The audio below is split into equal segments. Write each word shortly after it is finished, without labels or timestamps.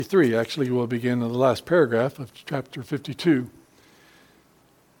3 actually will begin in the last paragraph of chapter 52.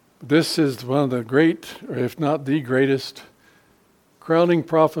 This is one of the great, or if not the greatest, crowning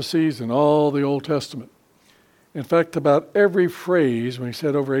prophecies in all the Old Testament. In fact, about every phrase, when he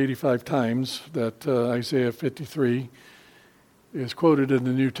said over 85 times that Isaiah 53 is quoted in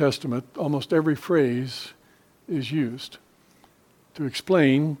the New Testament, almost every phrase is used to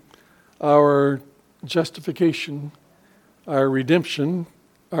explain our justification, our redemption,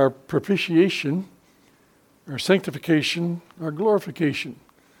 our propitiation, our sanctification, our glorification.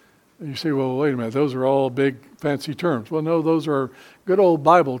 And you say, well, wait a minute, those are all big fancy terms. Well, no, those are good old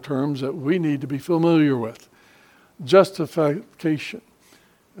Bible terms that we need to be familiar with. Justification.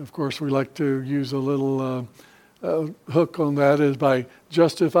 Of course, we like to use a little hook on that is by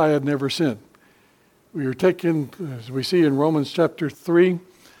just if I had never sinned. We are taken, as we see in Romans chapter 3,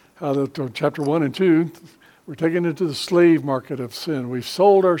 chapter 1 and 2, we're taken into the slave market of sin. We've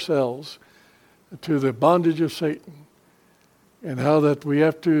sold ourselves to the bondage of Satan. And how that we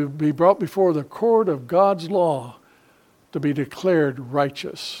have to be brought before the court of God's law to be declared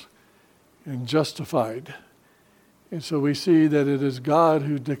righteous and justified. And so we see that it is God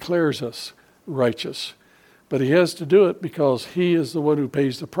who declares us righteous. But he has to do it because he is the one who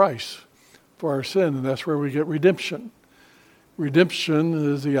pays the price for our sin. And that's where we get redemption. Redemption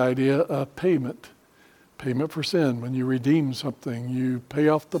is the idea of payment. Payment for sin. When you redeem something, you pay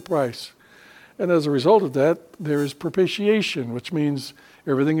off the price. And as a result of that, there is propitiation, which means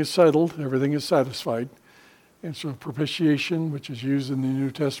everything is settled, everything is satisfied. And so propitiation, which is used in the New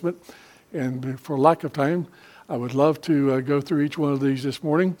Testament. And for lack of time, I would love to go through each one of these this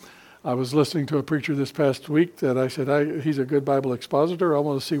morning. I was listening to a preacher this past week that I said, he's a good Bible expositor. I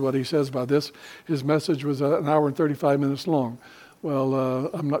want to see what he says about this. His message was an hour and 35 minutes long. Well,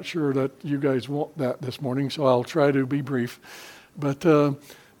 I'm not sure that you guys want that this morning, so I'll try to be brief. But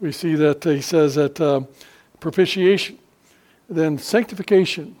we see that he says that propitiation, then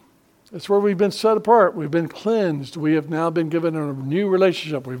sanctification. That's where we've been set apart. We've been cleansed. We have now been given a new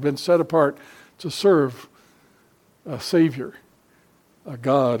relationship. We've been set apart to serve a Savior, a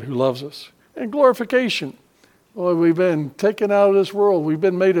God who loves us. And glorification. Well, we've been taken out of this world. We've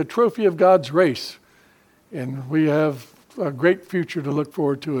been made a trophy of God's race. And we have a great future to look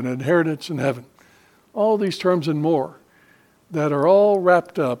forward to, an inheritance in heaven. All these terms and more that are all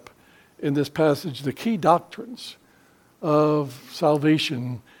wrapped up in this passage, the key doctrines of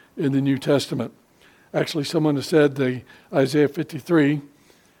salvation in the New Testament. Actually, someone has said the Isaiah 53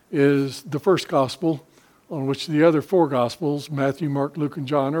 is the first gospel on which the other four Gospels, Matthew, Mark, Luke, and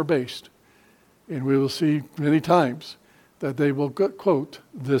John, are based. And we will see many times that they will quote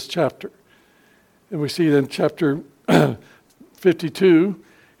this chapter. And we see in chapter 52,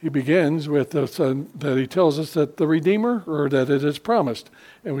 he begins with that he tells us that the Redeemer, or that it is promised.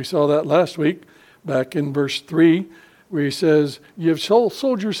 And we saw that last week, back in verse 3, where he says, you've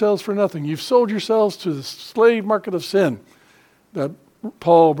sold yourselves for nothing. You've sold yourselves to the slave market of sin that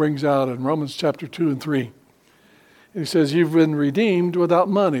Paul brings out in Romans chapter 2 and 3. He says, you've been redeemed without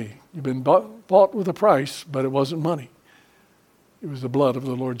money. You've been bought with a price, but it wasn't money. It was the blood of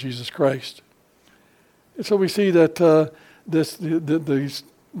the Lord Jesus Christ. And so we see that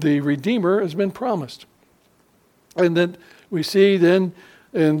the Redeemer has been promised. And then we see then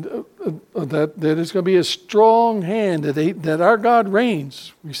that it's going to be a strong hand, that our God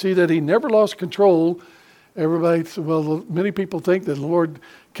reigns. We see that he never lost control. Everybody, many people think that the Lord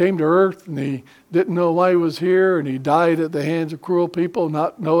came to earth and he didn't know why he was here and he died at the hands of cruel people,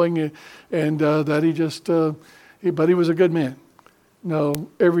 not knowing it, and that he just, but he was a good man. No,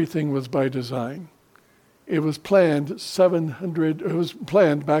 everything was by design. It was planned it was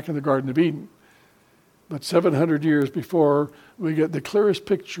planned back in the Garden of Eden. But 700 years before, we get the clearest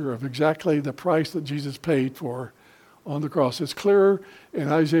picture of exactly the price that Jesus paid for on the cross. It's clearer in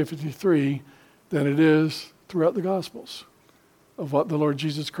Isaiah 53 than it is throughout the Gospels of what the Lord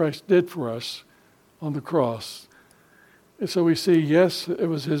Jesus Christ did for us on the cross. And so we see, yes, it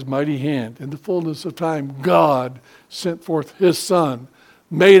was his mighty hand. In the fullness of time, God sent forth his Son,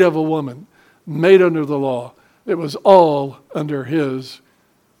 made of a woman, made under the law. It was all under his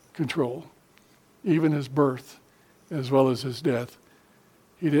control, even his birth as well as his death.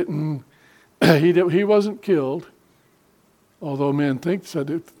 He wasn't killed, although men think that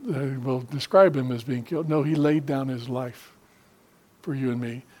they will describe him as being killed. No, he laid down his life for you and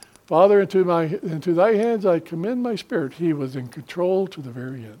me. Father, into thy hands I commend my spirit. He was in control to the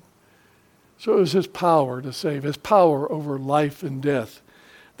very end. So it was his power to save, his power over life and death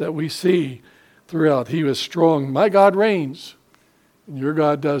that we see throughout. He was strong. My God reigns. And your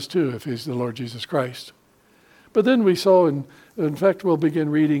God does too, if he's the Lord Jesus Christ. But then we saw in In fact, we'll begin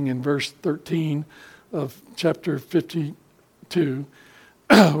reading in verse 13 of chapter 52,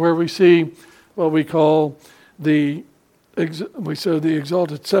 where we see what we call the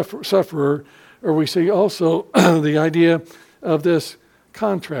exalted sufferer, or we see also the idea of this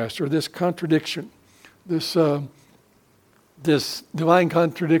contrast or this contradiction, this divine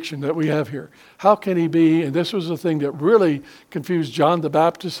contradiction that we have here. How can he be, and this was the thing that really confused John the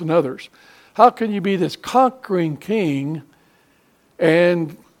Baptist and others, how can you be this conquering king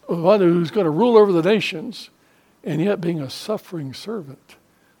and one who's going to rule over the nations, and yet being a suffering servant?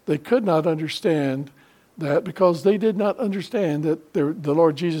 They could not understand that because they did not understand that the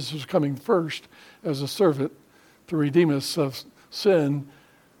Lord Jesus was coming first as a servant to redeem us of sin,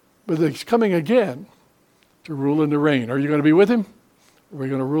 but he's coming again to rule and to reign. Are you going to be with him? Are we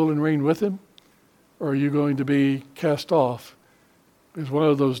going to rule and reign with him? Or are you going to be cast off as one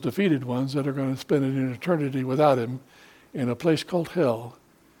of those defeated ones that are going to spend an eternity without him in a place called hell?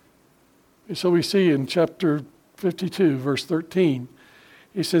 And so we see in chapter 52, verse 13,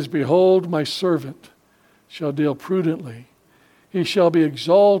 he says, "Behold, my servant shall deal prudently. He shall be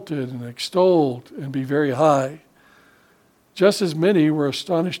exalted and extolled and be very high. Just as many were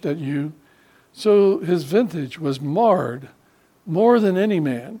astonished at you, so his vintage was marred more than any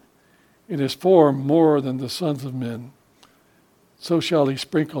man, in his form more than the sons of men. So shall he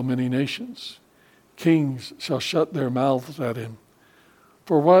sprinkle many nations. Kings shall shut their mouths at him.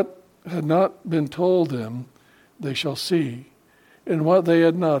 For what had not been told them, they shall see, and what they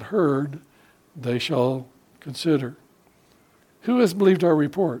had not heard, they shall consider. Who has believed our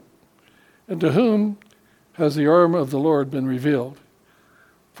report? And to whom has the arm of the Lord been revealed?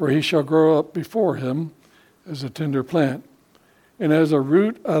 For he shall grow up before him as a tender plant, and as a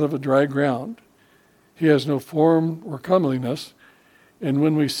root out of a dry ground. He has no form or comeliness, and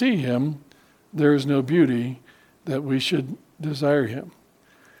when we see him, there is no beauty that we should desire him.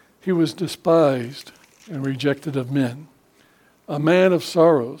 He was despised and rejected of men, a man of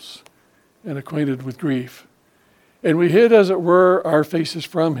sorrows and acquainted with grief. And we hid, as it were, our faces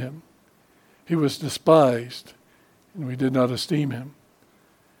from him. He was despised, and we did not esteem him.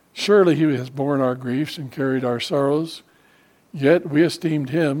 Surely he has borne our griefs and carried our sorrows, yet we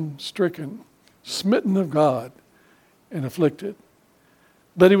esteemed him stricken, smitten of God, and afflicted.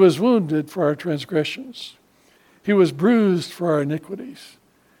 But he was wounded for our transgressions. He was bruised for our iniquities.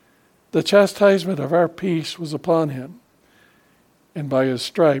 The chastisement of our peace was upon him, and by his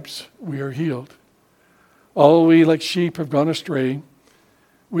stripes we are healed. All we like sheep have gone astray.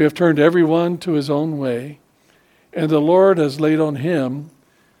 We have turned every one to his own way, and the Lord has laid on him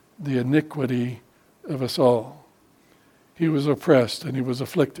the iniquity of us all. He was oppressed and he was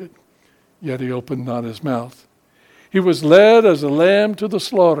afflicted, yet he opened not his mouth. He was led as a lamb to the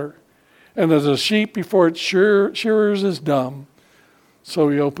slaughter, and as a sheep before its shearers is dumb, so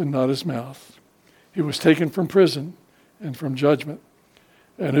he opened not his mouth. He was taken from prison and from judgment.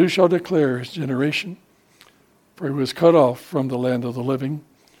 And who shall declare his generation? For he was cut off from the land of the living.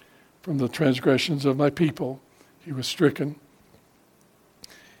 From the transgressions of my people he was stricken.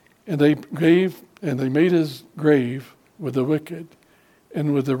 And they made his grave with the wicked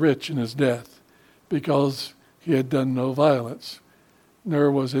and with the rich in his death, because he had done no violence,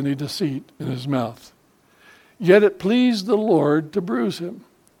 nor was any deceit in his mouth. Yet it pleased the Lord to bruise him.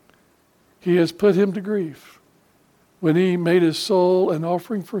 He has put him to grief. When he made his soul an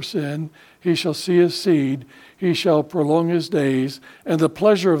offering for sin, he shall see his seed, he shall prolong his days, and the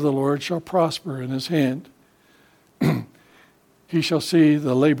pleasure of the Lord shall prosper in his hand. He shall see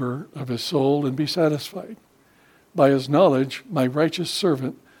the labor of his soul and be satisfied. By his knowledge, my righteous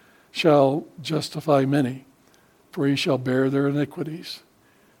servant shall justify many, for he shall bear their iniquities.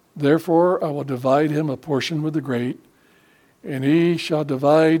 Therefore I will divide him a portion with the great, and he shall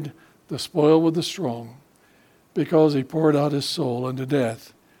divide the spoil with the strong, because he poured out his soul unto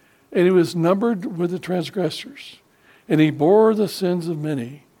death. And he was numbered with the transgressors, and he bore the sins of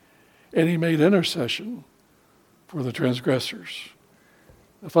many, and he made intercession for the transgressors.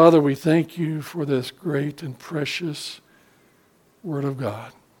 Father, we thank you for this great and precious word of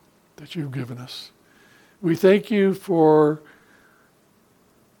God that you've given us. We thank you for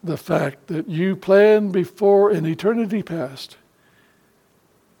the fact that you planned before in eternity past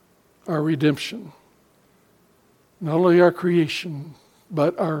our redemption. Not only our creation,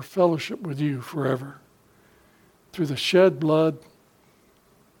 but our fellowship with you forever through the shed blood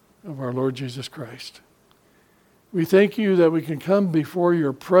of our Lord Jesus Christ. We thank you that we can come before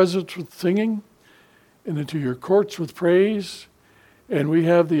your presence with singing and into your courts with praise, and we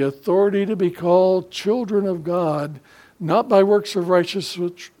have the authority to be called children of God, not by works of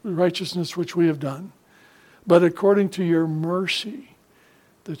righteousness which we have done, but according to your mercy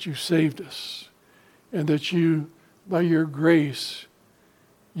that you saved us, and that you, by your grace,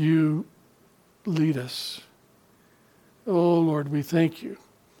 you lead us. Oh Lord, we thank you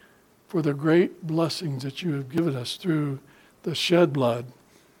for the great blessings that you have given us through the shed blood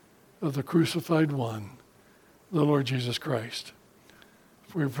of the crucified one, the Lord Jesus Christ.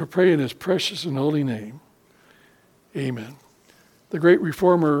 We pray in his precious and holy name. Amen. The great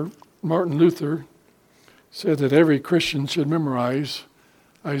reformer Martin Luther said that every Christian should memorize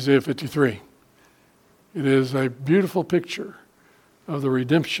Isaiah 53. It is a beautiful picture of the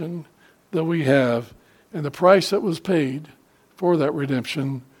redemption that we have and the price that was paid for that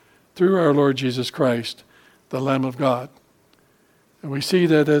redemption through our Lord Jesus Christ, the Lamb of God. And we see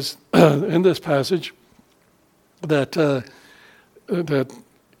that as in this passage that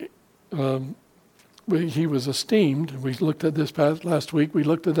he was esteemed. We looked at this last week. We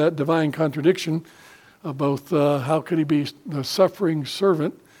looked at that divine contradiction of both how could he be the suffering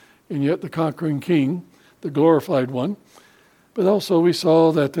servant and yet the conquering king, the glorified one. But also we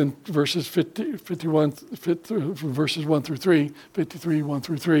saw that in verses 53, 1 through 3, 53, 1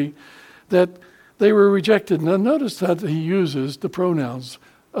 through 3, that they were rejected. Now notice that he uses the pronouns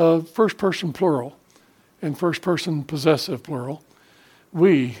of first person plural and first person possessive plural,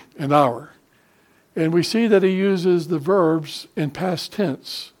 we and our. And we see that he uses the verbs in past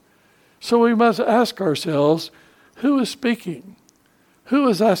tense. So we must ask ourselves, who is speaking? Who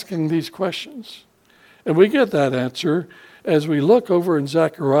is asking these questions? And we get that answer as we look over in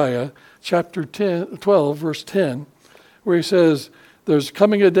Zechariah chapter 12, verse 10, where he says, there's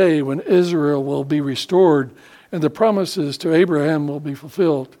coming a day when Israel will be restored and the promises to Abraham will be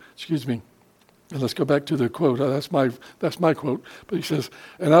fulfilled. And let's go back to the quote. That's my quote. But he says,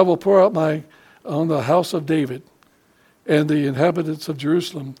 and I will pour out on the house of David and the inhabitants of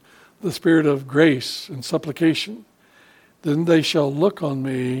Jerusalem the spirit of grace and supplication. Then they shall look on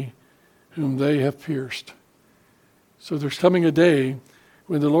me whom they have pierced. So there's coming a day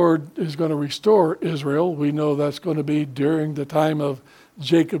when the Lord is going to restore Israel. We know that's going to be during the time of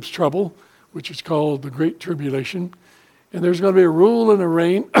Jacob's trouble, which is called the Great Tribulation. And there's going to be a rule and a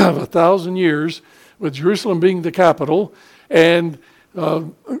reign of 1,000 years, with Jerusalem being the capital, and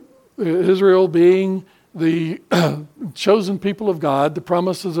Israel being the chosen people of God, the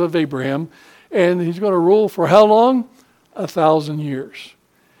promises of Abraham. And he's going to rule for how long? 1,000 years.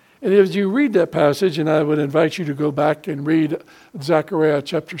 And as you read that passage, and I would invite you to go back and read Zechariah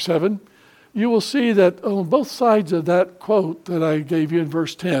chapter 7, you will see that on both sides of that quote that I gave you in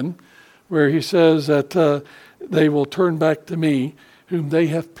verse 10, where he says that they will turn back to me whom they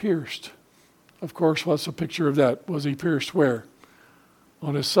have pierced. Of course, what's a picture of that? Was he pierced where?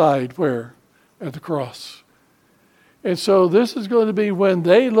 On his side, where? At the cross. And so this is going to be when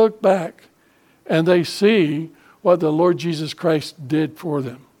they look back and they see what the Lord Jesus Christ did for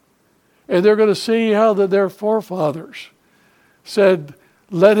them. And they're going to see how that their forefathers said,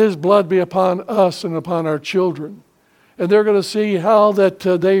 let his blood be upon us and upon our children. And they're going to see how that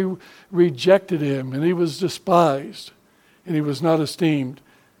they rejected him and he was despised and he was not esteemed.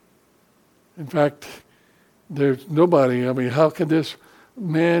 In fact, there's nobody. I mean, how can this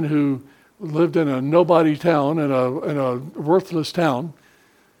man who lived in a nobody town, in a worthless town,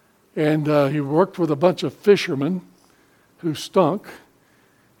 and he worked with a bunch of fishermen who stunk,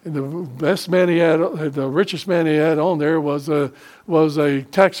 and the best man he had, the richest man he had on there was a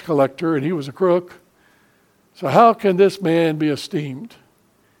tax collector, and he was a crook. So how can this man be esteemed?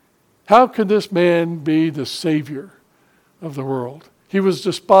 How can this man be the Savior of the world? He was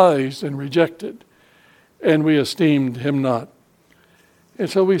despised and rejected, and we esteemed him not. And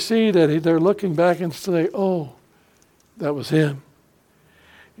so we see that they're looking back and say, oh, that was him.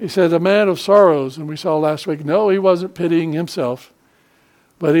 He said, a man of sorrows, and we saw last week, no, he wasn't pitying himself,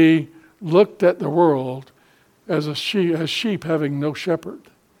 but he looked at the world as sheep having no shepherd,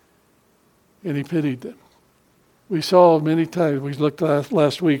 and he pitied them. We saw many times, we looked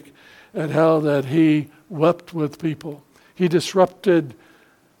last week at how that he wept with people. He disrupted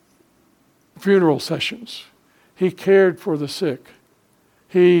funeral sessions. He cared for the sick.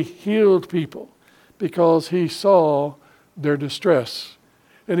 He healed people because he saw their distress.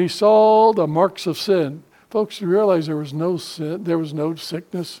 And he saw the marks of sin. Folks, you realize there was no sin, there was no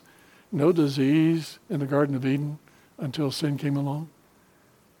sickness, no disease in the Garden of Eden until sin came along.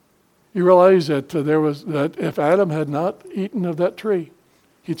 You realize that that if Adam had not eaten of that tree,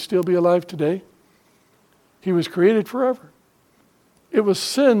 he'd still be alive today. He was created forever. It was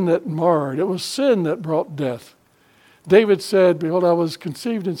sin that marred. It was sin that brought death. David said, behold, I was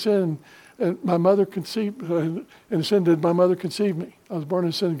conceived in sin, and my mother conceived, in sin did my mother conceive me. I was born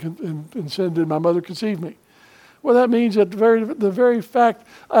in sin, and in sin did my mother conceive me. Well, that means that the very fact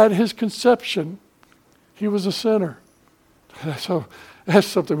at his conception, he was a sinner. So that's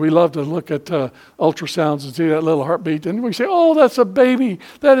something we love to look at ultrasounds and see that little heartbeat. And we say, oh, that's a baby.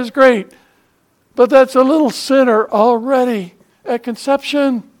 That is great. But that's a little sinner already at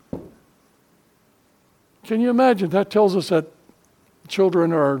conception. Can you imagine? That tells us that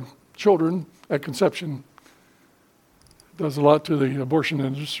children are children at conception. It does a lot to the abortion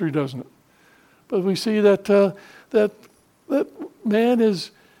industry, doesn't it? But we see that that man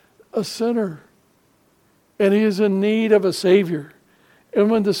is a sinner, and he is in need of a Savior. And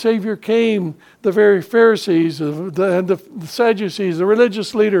when the Savior came, the very Pharisees and the Sadducees, the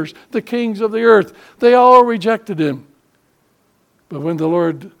religious leaders, the kings of the earth, they all rejected him. But when the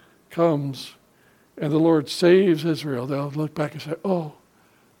Lord comes and the Lord saves Israel, they'll look back and say, oh,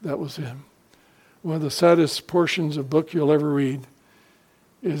 that was him. One of the saddest portions of book you'll ever read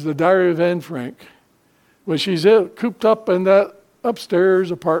is the Diary of Anne Frank, when she's cooped up in that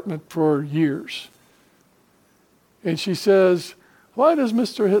upstairs apartment for years. And she says, why does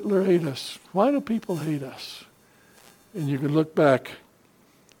Mr. Hitler hate us? Why do people hate us? And you can look back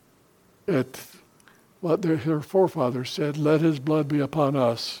at what her forefathers said, let his blood be upon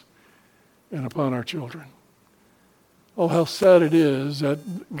us and upon our children. Oh, how sad it is that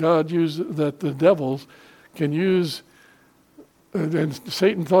that the devil can use, and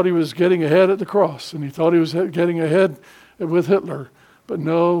Satan thought he was getting ahead at the cross, and he thought he was getting ahead with Hitler. But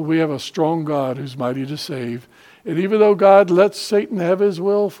no, we have a strong God who's mighty to save. And even though God lets Satan have his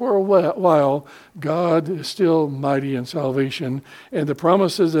will for a while, God is still mighty in salvation. And the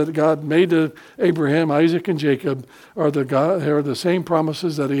promises that God made to Abraham, Isaac, and Jacob are the same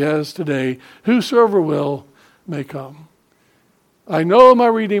promises that he has today. Whosoever will may come. I know my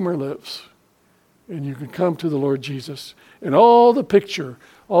Redeemer lives. And you can come to the Lord Jesus. And all the picture,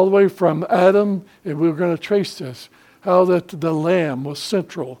 all the way from Adam, and we're going to trace this, how that the Lamb was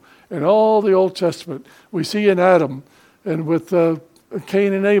central. In all the Old Testament, we see in Adam and with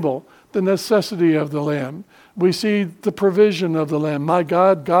Cain and Abel, the necessity of the Lamb. We see the provision of the Lamb. My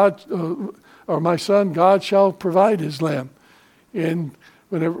my son, God shall provide his Lamb. And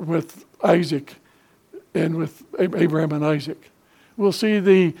with Isaac and with Abraham and Isaac. We'll see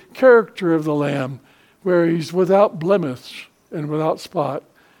the character of the Lamb, where he's without blemish and without spot.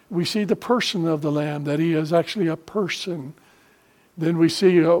 We see the person of the Lamb, that he is actually a person. Then we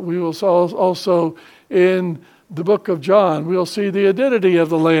will also in the book of John, we'll see the identity of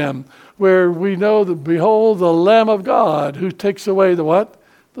the Lamb, where we know that, behold, the Lamb of God, who takes away the what?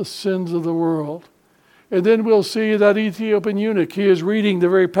 The sins of the world. And then we'll see that Ethiopian eunuch, he is reading the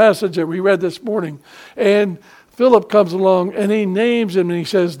very passage that we read this morning. And Philip comes along and he names him and he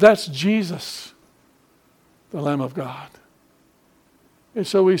says, that's Jesus, the Lamb of God. And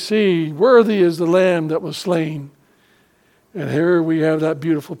so we see, worthy is the Lamb that was slain. And here we have that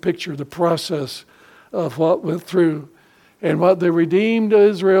beautiful picture, the process of what went through. And what the redeemed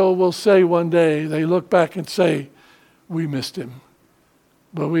Israel will say one day, they look back and say, we missed him.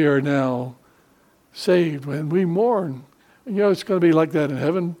 But we are now saved when we mourn. And it's going to be like that in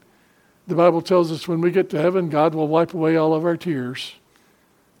heaven. The Bible tells us when we get to heaven, God will wipe away all of our tears.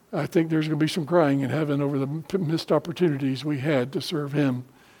 I think there's going to be some crying in heaven over the missed opportunities we had to serve him.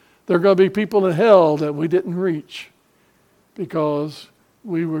 There are going to be people in hell that we didn't reach because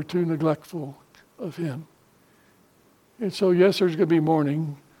we were too neglectful of him. And so, yes, there's going to be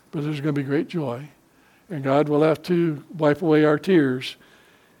mourning, but there's going to be great joy. And God will have to wipe away our tears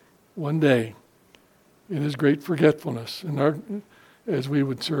one day in his great forgetfulness and as we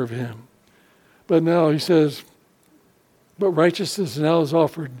would serve him. But now he says, but righteousness now is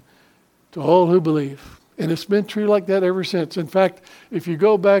offered to all who believe. And it's been true like that ever since. In fact, if you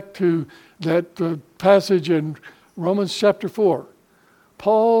go back to that passage in Romans chapter 4,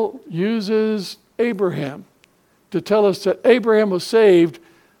 Paul uses Abraham to tell us that Abraham was saved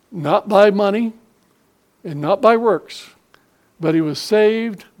not by money and not by works, but he was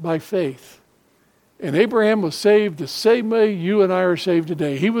saved by faith. And Abraham was saved the same way you and I are saved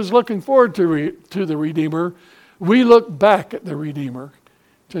today. He was looking forward to the Redeemer. We look back at the Redeemer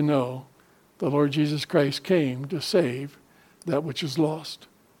to know the Lord Jesus Christ came to save that which is lost.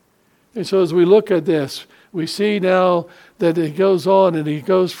 And so as we look at this, we see now that it goes on and he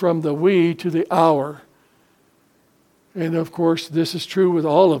goes from the we to the our. And of course, this is true with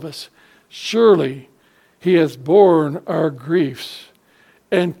all of us. Surely he has borne our griefs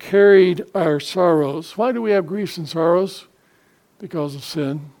and carried our sorrows. Why do we have griefs and sorrows? Because of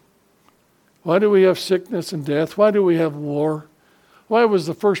sin. Why do we have sickness and death? Why do we have war? Why was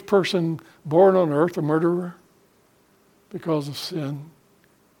the first person born on earth a murderer? Because of sin.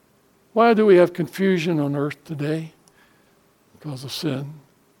 Why do we have confusion on earth today? Because of sin.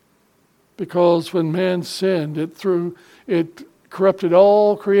 Because when man sinned, it corrupted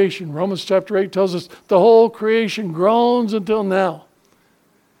all creation. Romans chapter 8 tells us the whole creation groans until now.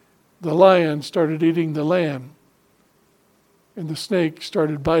 The lion started eating the lamb, and the snake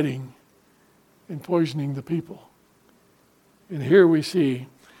started biting and poisoning the people. And here we see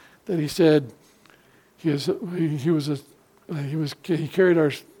that he said he carried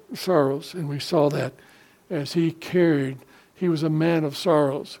our sorrows, and we saw that as he was a man of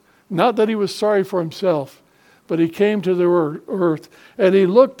sorrows. Not that he was sorry for himself, but he came to the earth and he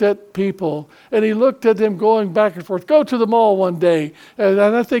looked at people and he looked at them going back and forth. Go to the mall one day. And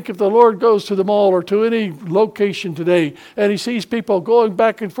I think if the Lord goes to the mall or to any location today and he sees people going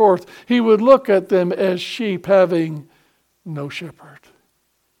back and forth, he would look at them as sheep having no shepherd.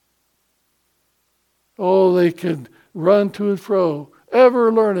 Oh, they could run to and fro,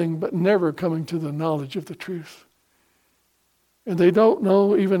 ever learning, but never coming to the knowledge of the truth. And they don't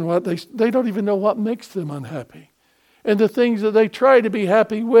know even they don't even know what makes them unhappy. And the things that they try to be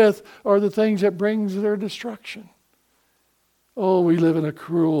happy with are the things that brings their destruction. Oh, we live in a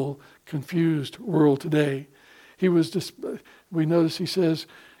cruel, confused world today. We notice he says,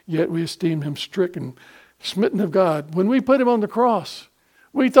 yet we esteem him stricken, smitten of God. When we put him on the cross,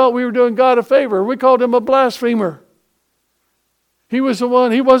 we thought we were doing God a favor. We called him a blasphemer. He was the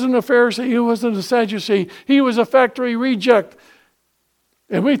one, he wasn't a Pharisee, he wasn't a Sadducee. He was a factory reject.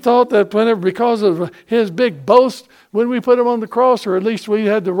 And we thought that because of his big boast, when we put him on the cross, or at least we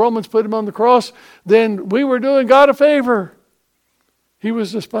had the Romans put him on the cross, then we were doing God a favor. He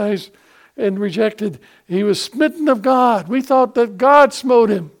was despised and rejected. He was smitten of God. We thought that God smote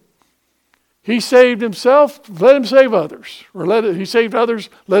him. He saved himself, let him save others. He saved others,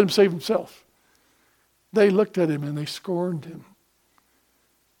 let him save himself. They looked at him and they scorned him.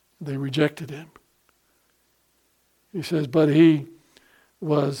 They rejected him. He says, but he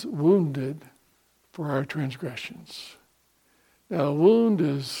was wounded for our transgressions. Now, a wound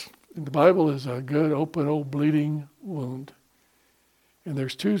in the Bible is a good, open, old, bleeding wound. And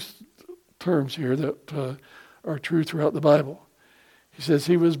there's two terms here that are true throughout the Bible. He says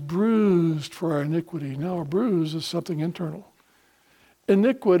he was bruised for our iniquity. Now, a bruise is something internal.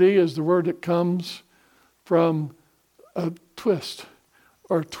 Iniquity is the word that comes from a twist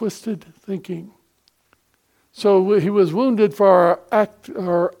or twisted thinking. So he was wounded for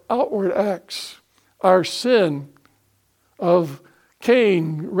our outward acts, our sin of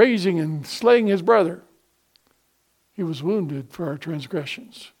Cain raising and slaying his brother. He was wounded for our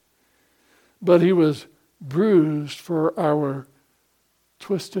transgressions. But he was bruised for our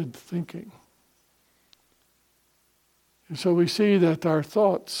twisted thinking. And so we see that our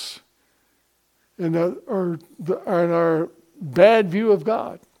thoughts and our bad view of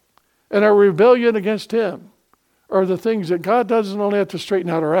God and our rebellion against him are the things that God doesn't only have to straighten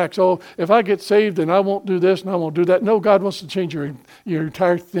out our acts. Oh, if I get saved, then I won't do this and I won't do that. No, God wants to change your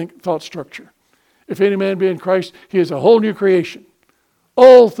entire thought structure. If any man be in Christ, he is a whole new creation.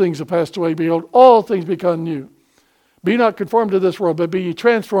 All things have passed away. Behold, all things become new. Be not conformed to this world, but be ye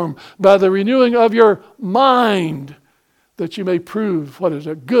transformed by the renewing of your mind, that you may prove what is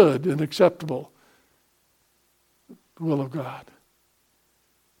a good and acceptable will of God.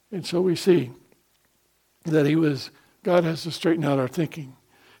 And so we see that God has to straighten out our thinking.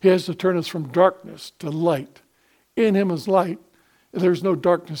 He has to turn us from darkness to light. In him is light. There's no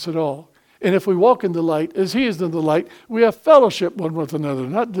darkness at all. And if we walk in the light, as he is in the light, we have fellowship one with another,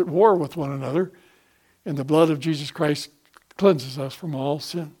 not at war with one another. And the blood of Jesus Christ cleanses us from all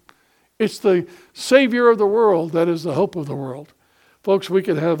sin. It's the Savior of the world that is the hope of the world. Folks, we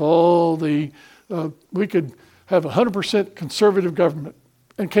could have we could have 100% conservative government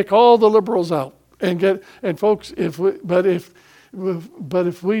and kick all the liberals out. And folks, if we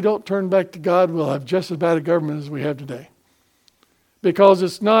don't turn back to God, we'll have just as bad a government as we have today. Because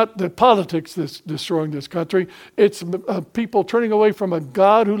it's not the politics that's destroying this country. It's people turning away from a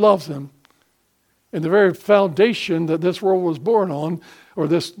God who loves them. And the very foundation that this world was born on, or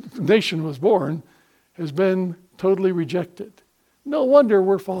this nation was born, has been totally rejected. No wonder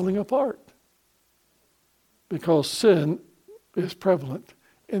we're falling apart. Because sin is prevalent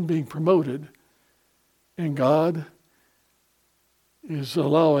and being promoted. And God is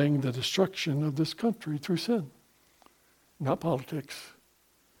allowing the destruction of this country through sin, not politics.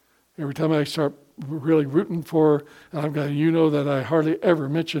 Every time I start really rooting for, that I hardly ever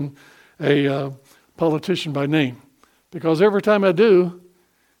mention a politician by name, because every time I do,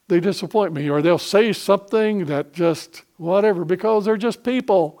 they disappoint me, or they'll say something that just whatever, because they're just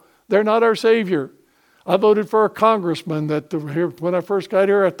people. They're not our Savior. I voted for a congressman when I first got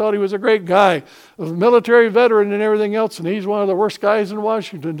here, I thought he was a great guy, a military veteran and everything else, and he's one of the worst guys in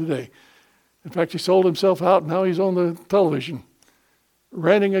Washington today. In fact, he sold himself out, and now he's on the television,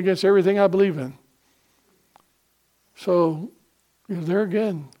 ranting against everything I believe in. So, there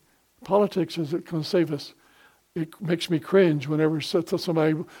again, politics isn't going to save us. It makes me cringe whenever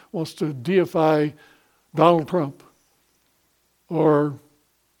somebody wants to deify Donald Trump or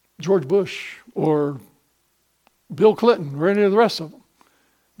George Bush or Bill Clinton or any of the rest of them.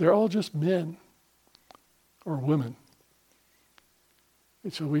 They're all just men or women.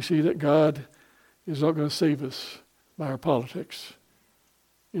 And so we see that God is not going to save us by our politics.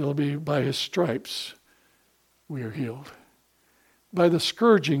 It'll be by his stripes we are healed. By the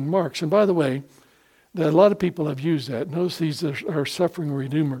scourging marks. And by the way, that a lot of people have used that. Notice these are suffering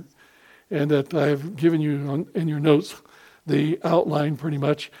redeemer. And that I've given you in your notes the outline pretty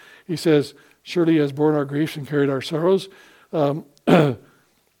much. He says, surely he has borne our griefs and carried our sorrows. And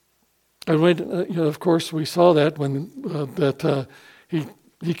when, of course, we saw that when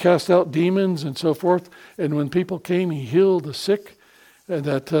he cast out demons and so forth. And when people came, he healed the sick. And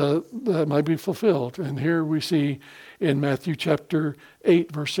that might be fulfilled. And here we see in Matthew chapter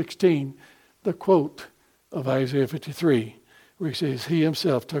 8, verse 16, the quote of Isaiah 53, where he says, he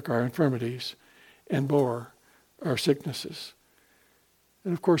himself took our infirmities and bore our sicknesses.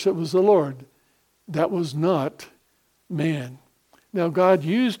 And of course, it was the Lord. That was not man. Now, God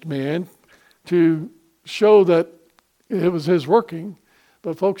used man to show that it was his working.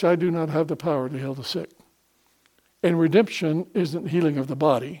 But folks, I do not have the power to heal the sick. And redemption isn't healing of the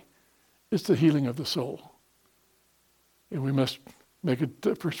body. It's the healing of the soul. And we must make a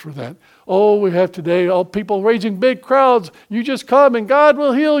difference for that. Oh, we have today all people raising big crowds. You just come and God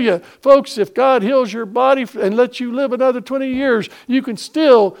will heal you. Folks, if God heals your body and lets you live another 20 years, you can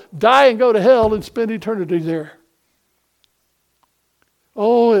still die and go to hell and spend eternity there.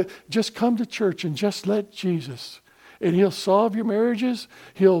 Oh, just come to church and just let Jesus. And he'll solve your marriages.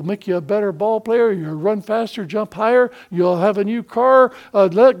 He'll make you a better ball player. You'll run faster, jump higher. You'll have a new car.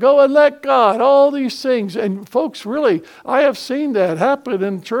 Let go and let God. All these things. And folks, really, I have seen that happen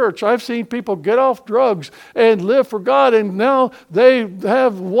in church. I've seen people get off drugs and live for God. And now they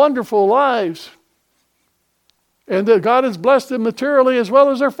have wonderful lives. And that God has blessed them materially as well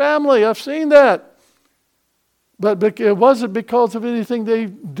as their family. I've seen that. But it wasn't because of anything they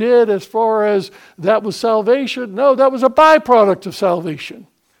did as far as that was salvation. No, that was a byproduct of salvation.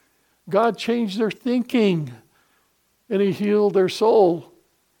 God changed their thinking and he healed their soul.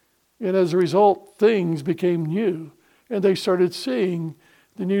 And as a result, things became new. And they started seeing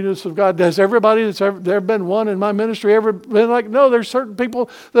the newness of God. Has everybody that's ever been one in my ministry ever been like, no, there's certain people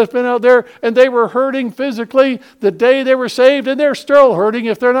that's been out there and they were hurting physically the day they were saved and they're still hurting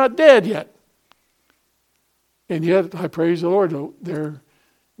if they're not dead yet. And yet, I praise the Lord, they're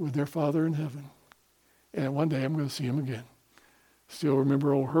with their Father in heaven. And one day I'm going to see him again. Still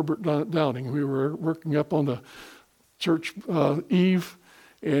remember old Herbert Downing. We were working up on the church eve,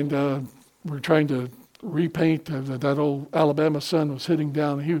 and we're trying to repaint. That old Alabama sun was hitting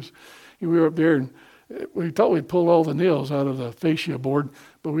down. We were up there, and we thought we'd pull all the nails out of the fascia board,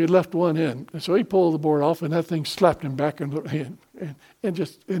 but we had left one in. And so he pulled the board off, and that thing slapped him back in the hand.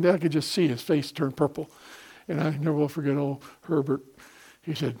 And I could just see his face turn purple. And I never will forget old Herbert.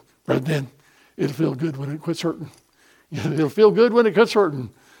 He said, Brother Dan, it'll feel good when it quits hurting. It'll feel good when it quits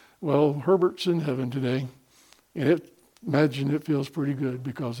hurting. Well, Herbert's in heaven today. And imagine it feels pretty good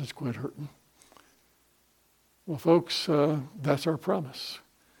because it's quit hurting. Well, folks, that's our promise.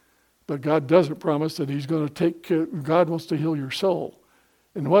 But God doesn't promise that he's going to take care. God wants to heal your soul.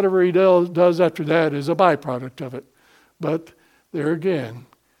 And whatever he does after that is a byproduct of it. But there again,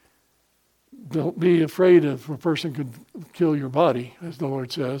 don't be afraid of a person who could kill your body, as the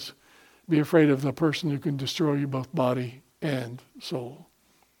Lord says. Be afraid of the person who can destroy you both body and soul.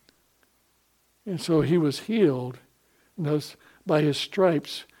 And so he was healed. And thus, by his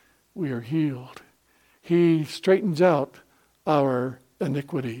stripes, we are healed. He straightens out our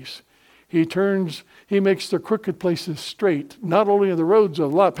iniquities. He makes the crooked places straight, not only in the roads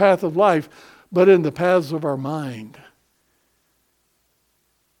of life, path of life, but in the paths of our mind.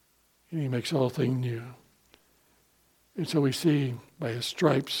 And he makes all things new. And so we see by his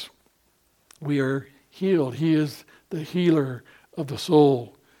stripes, we are healed. He is the healer of the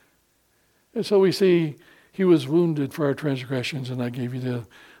soul. And so we see he was wounded for our transgressions, and I gave you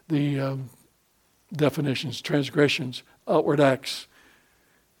the definitions: transgressions, outward acts,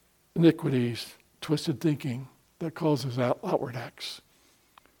 iniquities, twisted thinking that causes outward acts.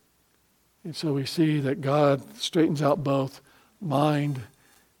 And so we see that God straightens out both mind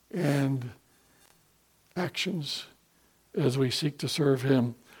and actions as we seek to serve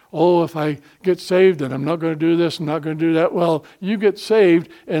Him. Oh, if I get saved, then I'm not going to do this, I'm not going to do that. Well, you get saved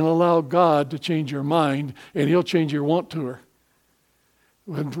and allow God to change your mind, and He'll change your want to.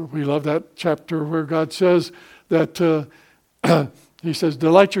 We love that chapter where God says that He says,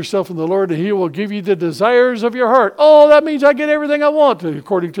 delight yourself in the Lord, and He will give you the desires of your heart. Oh, that means I get everything I want,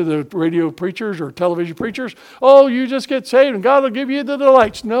 according to the radio preachers or television preachers. Oh, you just get saved and God will give you the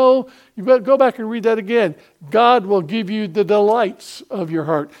delights. No, you better go back and read that again. God will give you the delights of your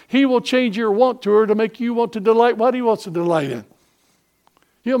heart. He will change your want to to make you want to delight what He wants to delight in.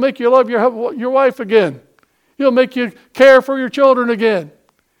 He'll make you love your wife again. He'll make you care for your children again.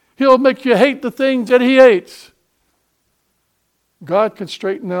 He'll make you hate the things that He hates. God can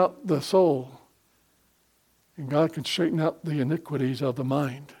straighten out the soul, and God can straighten out the iniquities of the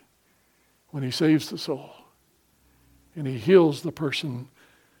mind when He saves the soul, and He heals the person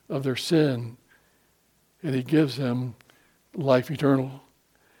of their sin, and He gives them life eternal.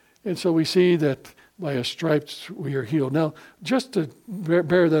 And so we see that by His stripes we are healed. Now, just to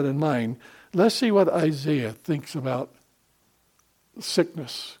bear that in mind, let's see what Isaiah thinks about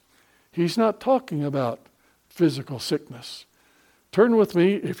sickness. He's not talking about physical sickness. Turn with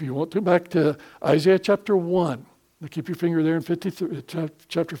me, if you want to, back to Isaiah chapter 1. Now keep your finger there in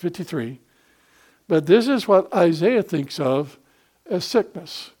chapter 53. But this is what Isaiah thinks of as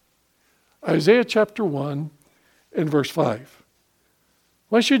sickness. Isaiah chapter 1 and verse 5.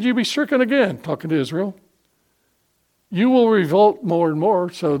 Why should you be stricken again? Talking to Israel. You will revolt more and more,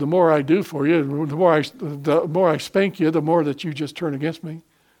 so the more I do for you, the more I spank you, the more that you just turn against me.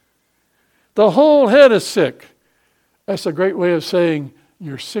 The whole head is sick. That's a great way of saying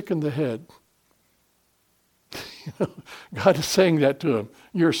you're sick in the head. God is saying that to him.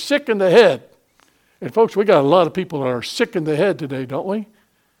 You're sick in the head. And folks, we got a lot of people that are sick in the head today, don't we?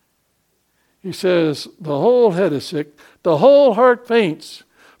 He says, the whole head is sick. The whole heart faints.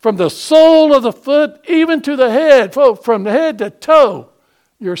 From the sole of the foot even to the head. Folks, from the head to toe.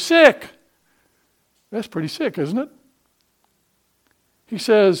 You're sick. That's pretty sick, isn't it? He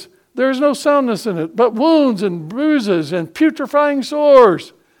says, there's no soundness in it, but wounds and bruises and putrefying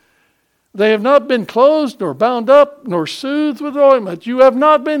sores. They have not been closed, nor bound up, nor soothed with ointment. You have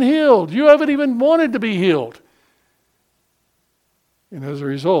not been healed. You haven't even wanted to be healed. And as a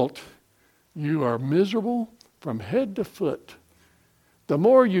result, you are miserable from head to foot. The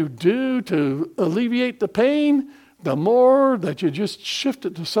more you do to alleviate the pain, the more that you just shift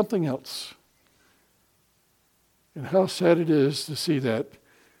it to something else. And how sad it is to see that.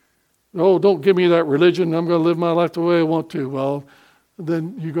 Oh, don't give me that religion. I'm going to live my life the way I want to. Well,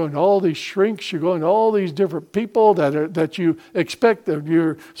 then you go into all these shrinks. You go into all these different people that you expect. That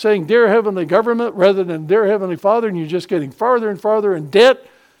you're saying, dear Heavenly Government, rather than dear Heavenly Father, and you're just getting farther and farther in debt.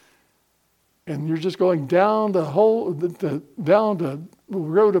 And you're just going down down the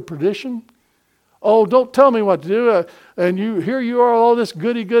road of perdition. Oh, don't tell me what to do. And here you are, all this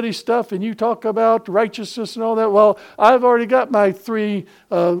goody stuff, and you talk about righteousness and all that. Well, I've already got my three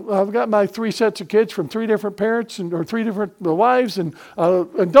sets of kids from three different parents or three different wives, and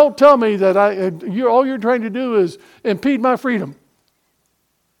don't tell me that all you're trying to do is impede my freedom.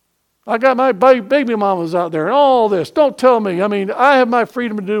 I got my baby mamas out there and all this. Don't tell me. I mean, I have my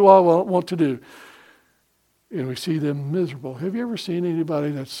freedom to do all I want to do. And we see them miserable. Have you ever seen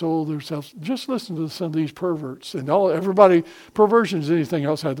anybody that sold themselves? Just listen to some of these perverts. And everybody, perversion is anything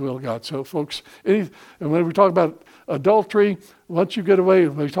outside the will of God. So folks, and when we talk about adultery, once you get away,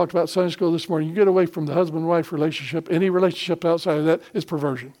 we talked about Sunday school this morning, you get away from the husband-wife relationship, any relationship outside of that is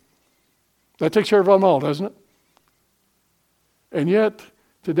perversion. That takes care of them all, doesn't it? And yet,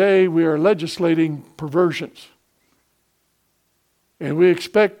 today we are legislating perversions. And we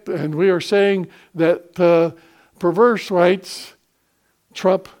expect, and we are saying that perverse rights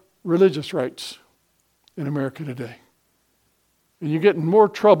trump religious rights in America today. And you get in more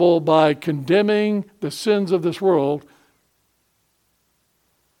trouble by condemning the sins of this world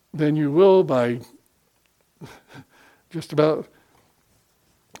than you will by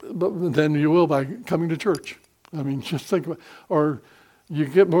than you will by coming to church. I mean, just think about, or you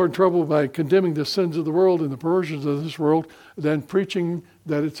get more in trouble by condemning the sins of the world and the perversions of this world than preaching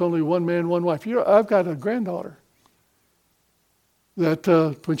that it's only one man, one wife. You know, I've got a granddaughter that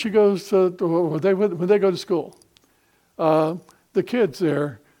when she goes when they go to school, the kids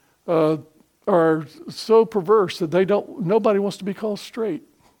there are so perverse that nobody wants to be called straight.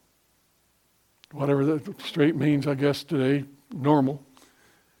 Whatever that straight means, I guess today, normal.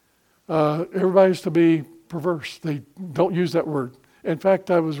 Everybody's to be perverse. They don't use that word. In fact,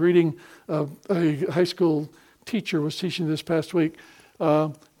 I was reading a high school teacher was teaching this past week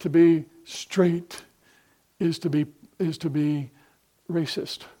to be straight is to be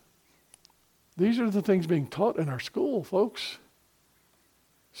racist. These are the things being taught in our school, folks.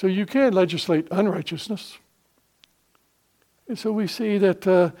 So you can legislate unrighteousness. And so we see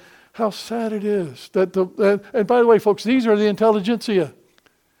that how sad it is. And by the way, folks, these are the intelligentsia.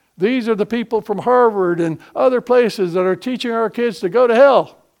 These are the people from Harvard and other places that are teaching our kids to go to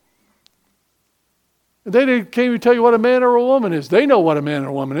hell. They can't even tell you what a man or a woman is. They know what a man or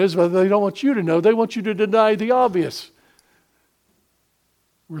a woman is, but they don't want you to know. They want you to deny the obvious.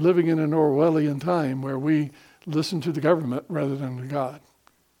 We're living in an Orwellian time where we listen to the government rather than to God.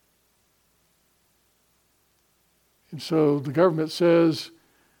 And so the government says,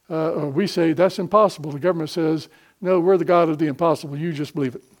 or we say, that's impossible. The government says, no, we're the God of the impossible. You just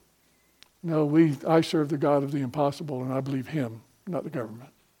believe it. No, I serve the God of the impossible, and I believe him, not the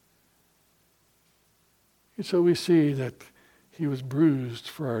government. And so we see that he was bruised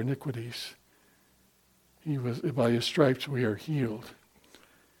for our iniquities. By his stripes we are healed.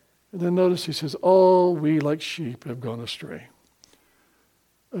 And then notice he says, all we like sheep have gone astray.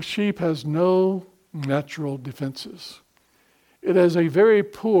 A sheep has no natural defenses. It has a very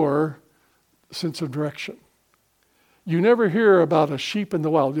poor sense of direction. You never hear about a sheep in the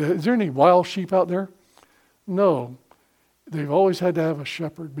wild. Is there any wild sheep out there? No. They've always had to have a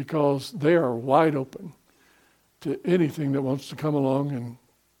shepherd because they are wide open to anything that wants to come along and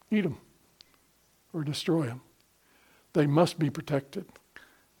eat them or destroy them. They must be protected.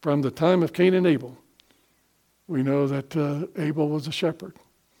 From the time of Cain and Abel, we know that Abel was a shepherd.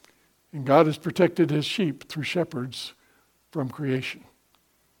 And God has protected his sheep through shepherds from creation.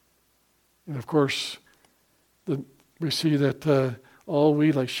 And of course, we see that all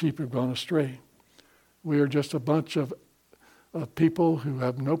we like sheep have gone astray. We are just a bunch of people who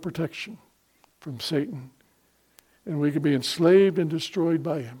have no protection from Satan. And we can be enslaved and destroyed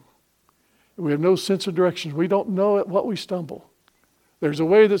by him. And we have no sense of direction. We don't know at what we stumble. There's a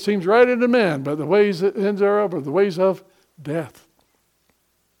way that seems right unto man, but the ways that ends thereof are the ways of death.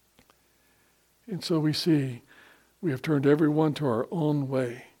 And so we see we have turned everyone to our own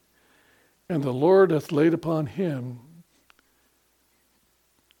way. And the Lord hath laid upon him,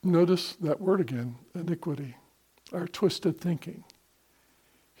 notice that word again, iniquity, our twisted thinking.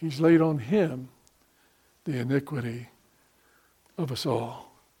 He's laid on him the iniquity of us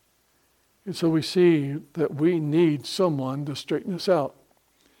all. And so we see that we need someone to straighten us out.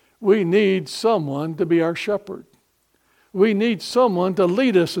 We need someone to be our shepherd. We need someone to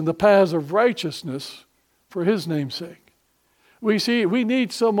lead us in the paths of righteousness for his name's sake. We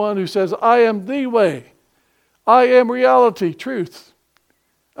need someone who says, I am the way. I am reality, truth.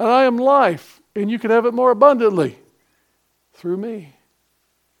 And I am life. And you can have it more abundantly through me.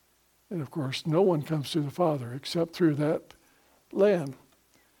 And of course, no one comes to the Father except through that Lamb.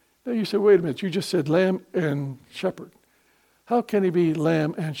 Now you say, wait a minute, you just said lamb and shepherd. How can he be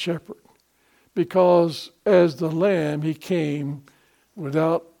lamb and shepherd? Because as the lamb, he came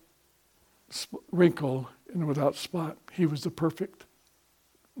without wrinkle and without spot. He was the perfect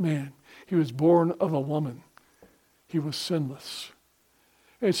man. He was born of a woman. He was sinless.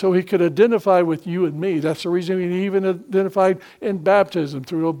 And so he could identify with you and me. That's the reason he even identified in baptism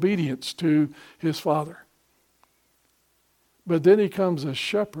through obedience to his Father. But then he comes as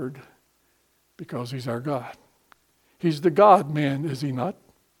shepherd because he's our God. He's the God-man, is he not?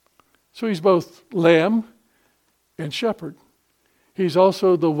 So he's both lamb and shepherd. He's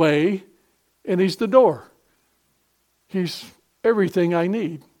also the way and he's the door. He's everything I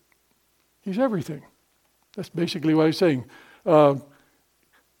need. He's everything. That's basically what he's saying.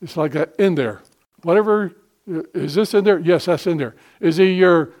 It's like that in there. Whatever, is this in there? Yes, that's in there. Is he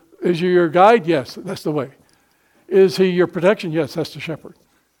your guide? Yes, that's the way. Is he your protection? Yes, that's the shepherd.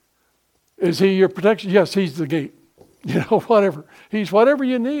 Is he your protection? Yes, he's the gate. Whatever. He's whatever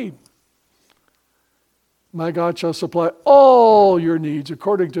you need. My God shall supply all your needs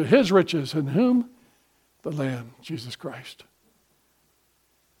according to his riches, in whom? The Lamb, Jesus Christ.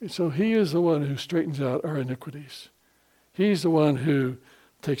 And so he is the one who straightens out our iniquities. He's the one who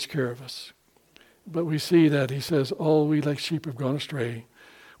takes care of us. But we see that he says, all we like sheep have gone astray.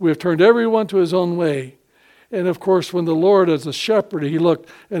 We have turned everyone to his own way. And of course, when the Lord as a shepherd, he looked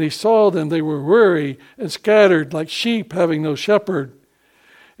and he saw them, they were weary and scattered like sheep having no shepherd.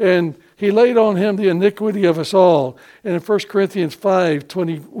 And he laid on him the iniquity of us all. And in 1 Corinthians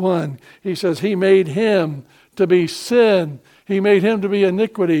 5:21, he says, he made him to be sin. He made him to be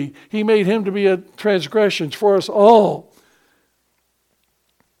iniquity. He made him to be a transgression for us all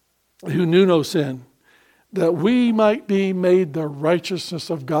who knew no sin, that we might be made the righteousness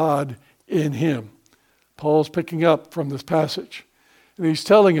of God in him. Paul's picking up from this passage. And he's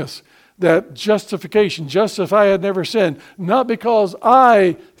telling us that justification, just if I had never sinned, not because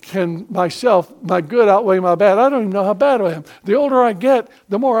I can myself, my good outweigh my bad. I don't even know how bad I am. The older I get,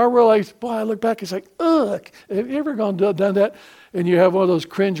 the more I realize, boy, I look back, it's like, ugh, have you ever done that? And you have one of those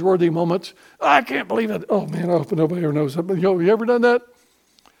cringe-worthy moments. I can't believe it. Oh, man, I hope nobody ever knows that. But, you ever done that?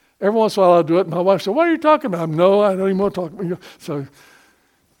 Every once in a while I'll do it. My wife said, what are you talking about? No, I don't even want to talk about it. So,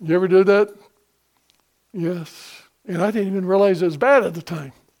 you ever do that? Yes. And I didn't even realize it was bad at the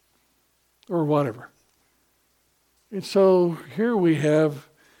time. Or whatever. And so here we have,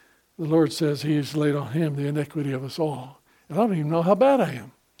 the Lord says He has laid on Him the iniquity of us all. And I don't even know how bad I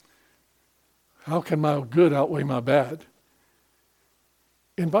am. How can my good outweigh my bad?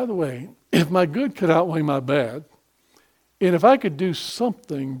 And by the way, if my good could outweigh my bad, and if I could do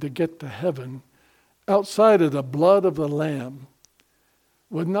something to get to heaven outside of the blood of the Lamb,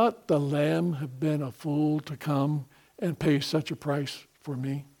 would not the Lamb have been a fool to come and pay such a price for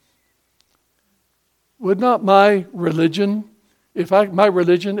me? Would not my religion, if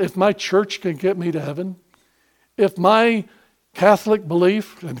my church can get me to heaven, if my Catholic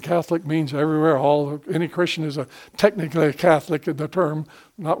belief, and Catholic means everywhere, any Christian is technically a Catholic in the term,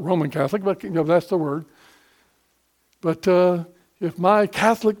 not Roman Catholic, but that's the word. But if my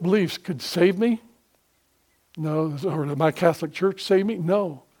Catholic beliefs could save me, no, or did my Catholic church save me?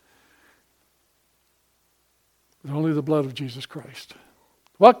 No. But only the blood of Jesus Christ.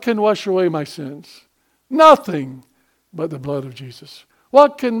 What can wash away my sins? Nothing but the blood of Jesus.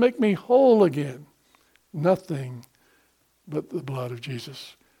 What can make me whole again? Nothing but the blood of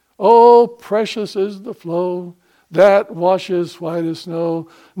Jesus. Oh, precious is the flow that washes white as snow.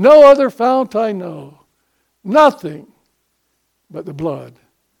 No other fount I know. Nothing but the blood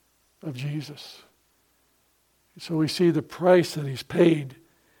of Jesus. So we see the price that He's paid.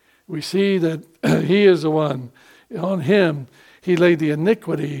 We see that He is the one. On Him, He laid the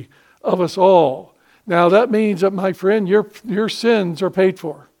iniquity of us all. Now that means that, my friend, your sins are paid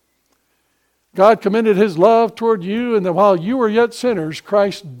for. God commended His love toward you, and that while you were yet sinners,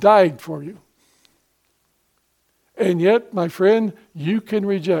 Christ died for you. And yet, my friend, you can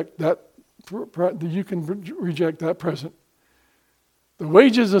reject that. You can reject that present. The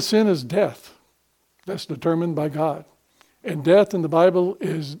wages of sin is death. That's determined by God. And death in the Bible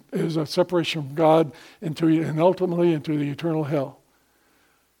is a separation from God and ultimately into the eternal hell.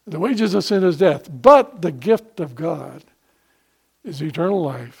 The wages of sin is death, but the gift of God is eternal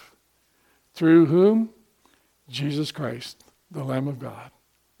life. Through whom? Jesus Christ, the Lamb of God,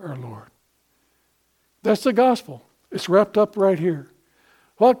 our Lord. That's the gospel. It's wrapped up right here.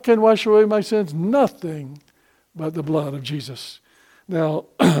 What can wash away my sins? Nothing but the blood of Jesus. Now,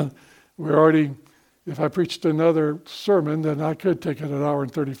 if I preached another sermon, then I could take it an hour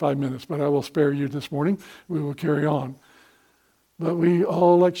and 35 minutes, but I will spare you this morning. We will carry on. But we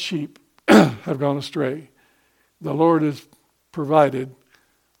all, like sheep, have gone astray. The Lord has provided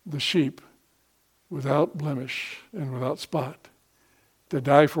the sheep without blemish and without spot to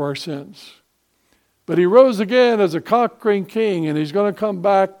die for our sins. But He rose again as a conquering king, and He's going to come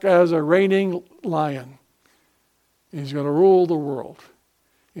back as a reigning lion. He's going to rule the world.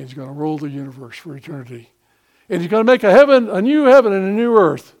 He's going to rule the universe for eternity. And He's going to make a new heaven and a new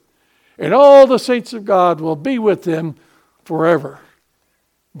earth. And all the saints of God will be with Him forever.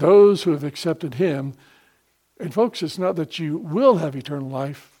 Those who have accepted Him. And folks, it's not that you will have eternal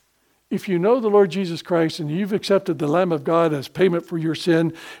life. If you know the Lord Jesus Christ and you've accepted the Lamb of God as payment for your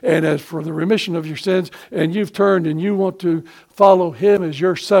sin and as for the remission of your sins, and you've turned and you want to follow Him as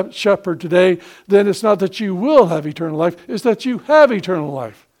your shepherd today, then it's not that you will have eternal life, it's that you have eternal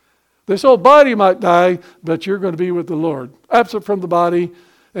life. This old body might die, but you're going to be with the Lord, absent from the body,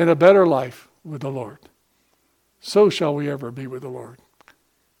 and a better life with the Lord. So shall we ever be with the Lord.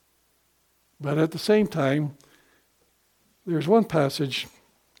 But at the same time, there's one passage,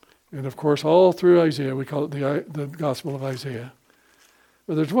 and of course all through Isaiah, we call it the Gospel of Isaiah.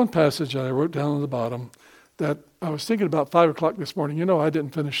 But there's one passage that I wrote down on the bottom that I was thinking about 5 o'clock this morning. I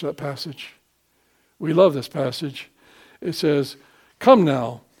didn't finish that passage. We love this passage. It says, "Come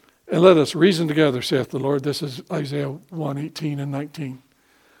now, and let us reason together, saith the Lord." This is Isaiah 1:18 and 19.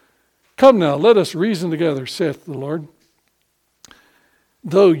 "Come now, let us reason together, saith the Lord.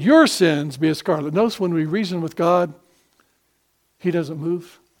 Though your sins be as scarlet." Notice when we reason with God, He doesn't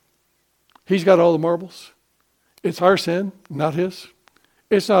move. He's got all the marbles. It's our sin, not His.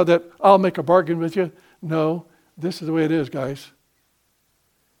 It's not that I'll make a bargain with you. No, this is the way it is, guys.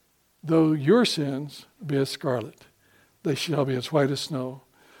 "Though your sins be as scarlet, they shall be as white as snow.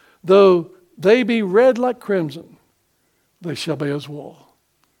 Though they be red like crimson, they shall be as wool."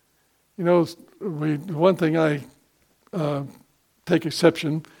 One thing I take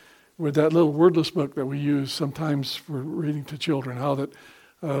exception with that little wordless book that we use sometimes for reading to children, how that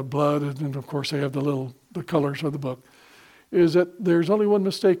blood, and of course they have the colors of the book, is that there's only one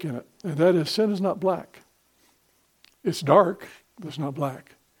mistake in it, and that is sin is not black. It's dark, but it's not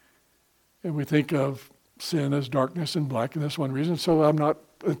black. And we think of sin as darkness and black, and that's one reason. So I'm not,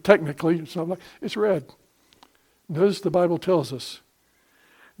 technically, it's not black, it's red. Notice the Bible tells us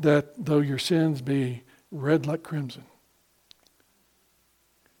that though your sins be red like crimson.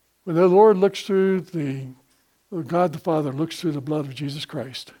 When the Lord looks through God the Father looks through the blood of Jesus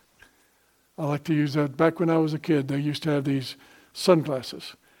Christ. I like to use that. Back when I was a kid, they used to have these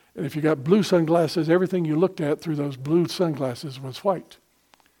sunglasses. And if you got blue sunglasses, everything you looked at through those blue sunglasses was white.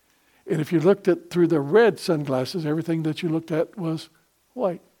 And if you looked at through the red sunglasses, everything that you looked at was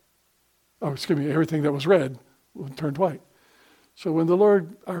white. Oh, excuse me, everything that was red turned white. So when the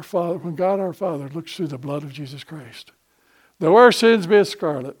Lord our Father, when God our Father looks through the blood of Jesus Christ, though our sins be as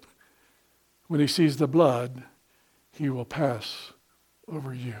scarlet, when he sees the blood, he will pass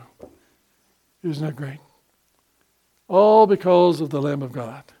over you. Isn't that great? All because of the Lamb of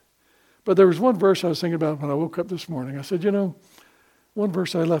God. But there was one verse I was thinking about when I woke up this morning. I said, one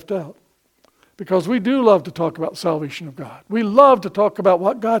verse I left out. Because we do love to talk about salvation of God. We love to talk about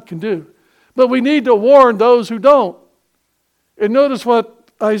what God can do. But we need to warn those who don't. And notice what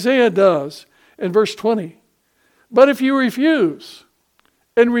Isaiah does in verse 20. But if you refuse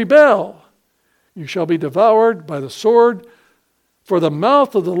and rebel, you shall be devoured by the sword, for the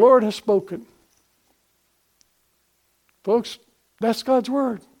mouth of the Lord has spoken. Folks, that's God's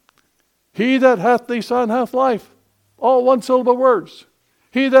word. He that hath the Son hath life. All one syllable words.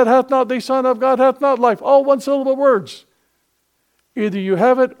 He that hath not the Son of God hath not life. All one syllable words. Either you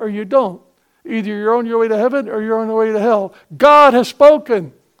have it or you don't. Either you're on your way to heaven or you're on your way to hell. God has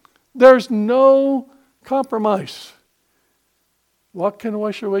spoken. There's no compromise. What can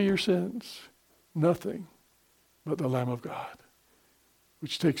wash away your sins? Nothing but the Lamb of God,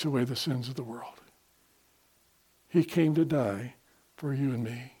 which takes away the sins of the world. He came to die for you and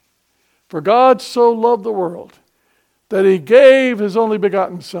me. For God so loved the world that he gave his only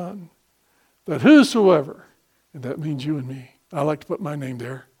begotten Son, that whosoever, and that means you and me, I like to put my name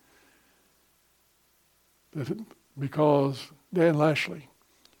there, because Dan Lashley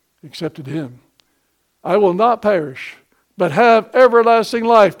accepted him. I will not perish, but have everlasting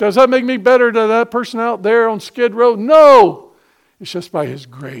life. Does that make me better than that person out there on Skid Row? No! It's just by his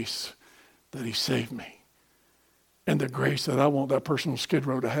grace that he saved me. And the grace that I want that person on Skid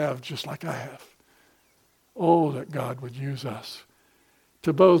Row to have, just like I have. Oh, that God would use us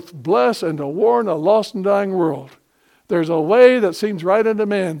to both bless and to warn a lost and dying world. There's a way that seems right unto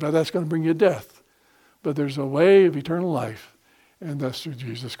man, but that's going to bring you death. But there's a way of eternal life, and that's through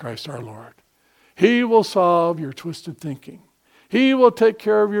Jesus Christ our Lord. He will solve your twisted thinking. He will take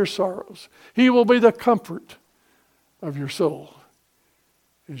care of your sorrows. He will be the comfort of your soul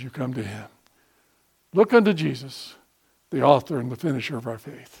as you come to him. Look unto Jesus, the author and the finisher of our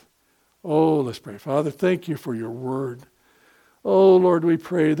faith. Oh, let's pray. Father, thank you for your word. Oh, Lord, we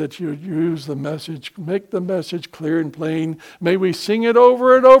pray that you would use the message, make the message clear and plain. May we sing it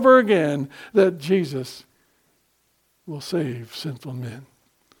over and over again that Jesus will save sinful men.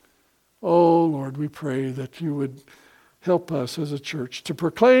 Oh, Lord, we pray that you would help us as a church to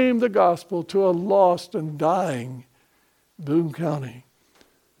proclaim the gospel to a lost and dying Boone County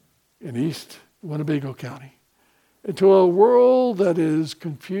in East Winnebago County, and to a world that is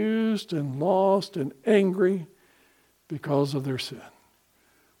confused and lost and angry because of their sin.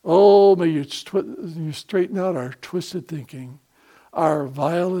 Oh, may you straighten out our twisted thinking, our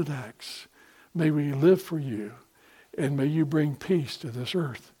violent acts. May we live for you, and may you bring peace to this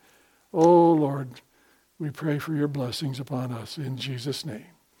earth. Oh, Lord, we pray for your blessings upon us in Jesus' name.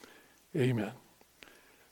 Amen.